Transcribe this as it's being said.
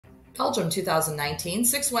Belgium 2019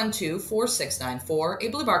 612-4694, a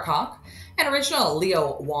blue bar cock, an original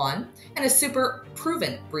Leo Wan, and a super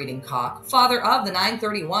proven breeding cock, father of the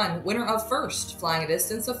 931, winner of first, flying a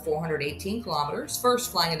distance of 418 kilometers,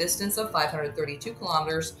 first flying a distance of 532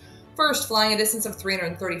 kilometers, first flying a distance of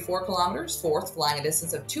 334 kilometers, fourth flying a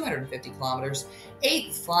distance of 250 kilometers,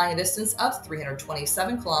 eighth flying a distance of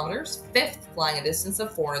 327 kilometers, fifth flying a distance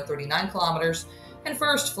of 439 kilometers, and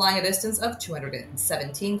first flying a distance of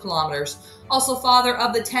 217 kilometers. Also father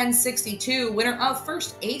of the 1062, winner of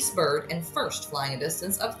first ace bird and first flying a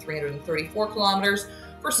distance of 334 kilometers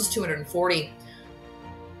versus 240.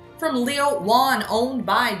 From Leo Wan, owned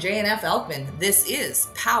by J&F Elkemann, this is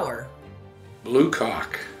Power. Blue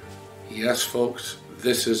cock. Yes, folks,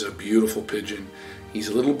 this is a beautiful pigeon. He's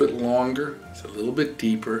a little bit longer, he's a little bit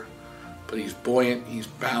deeper, but he's buoyant, he's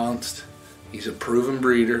balanced, he's a proven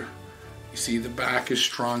breeder. You see the back is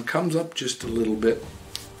strong, comes up just a little bit,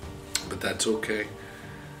 but that's okay.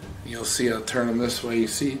 You'll see I'll turn him this way. You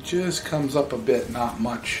see it just comes up a bit, not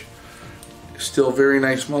much. Still very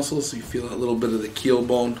nice muscles. You feel a little bit of the keel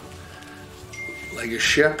bone, like a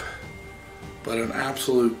ship, but an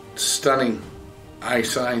absolute stunning eye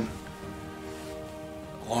sign.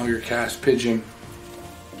 Longer cast pigeon,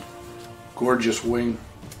 gorgeous wing.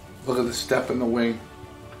 Look at the step in the wing.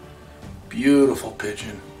 Beautiful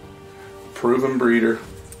pigeon. Proven breeder.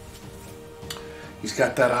 He's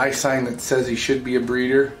got that eye sign that says he should be a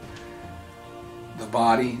breeder. The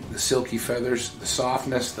body, the silky feathers, the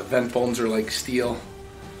softness, the vent bones are like steel.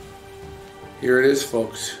 Here it is,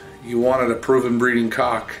 folks. You wanted a proven breeding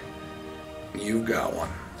cock. You've got one.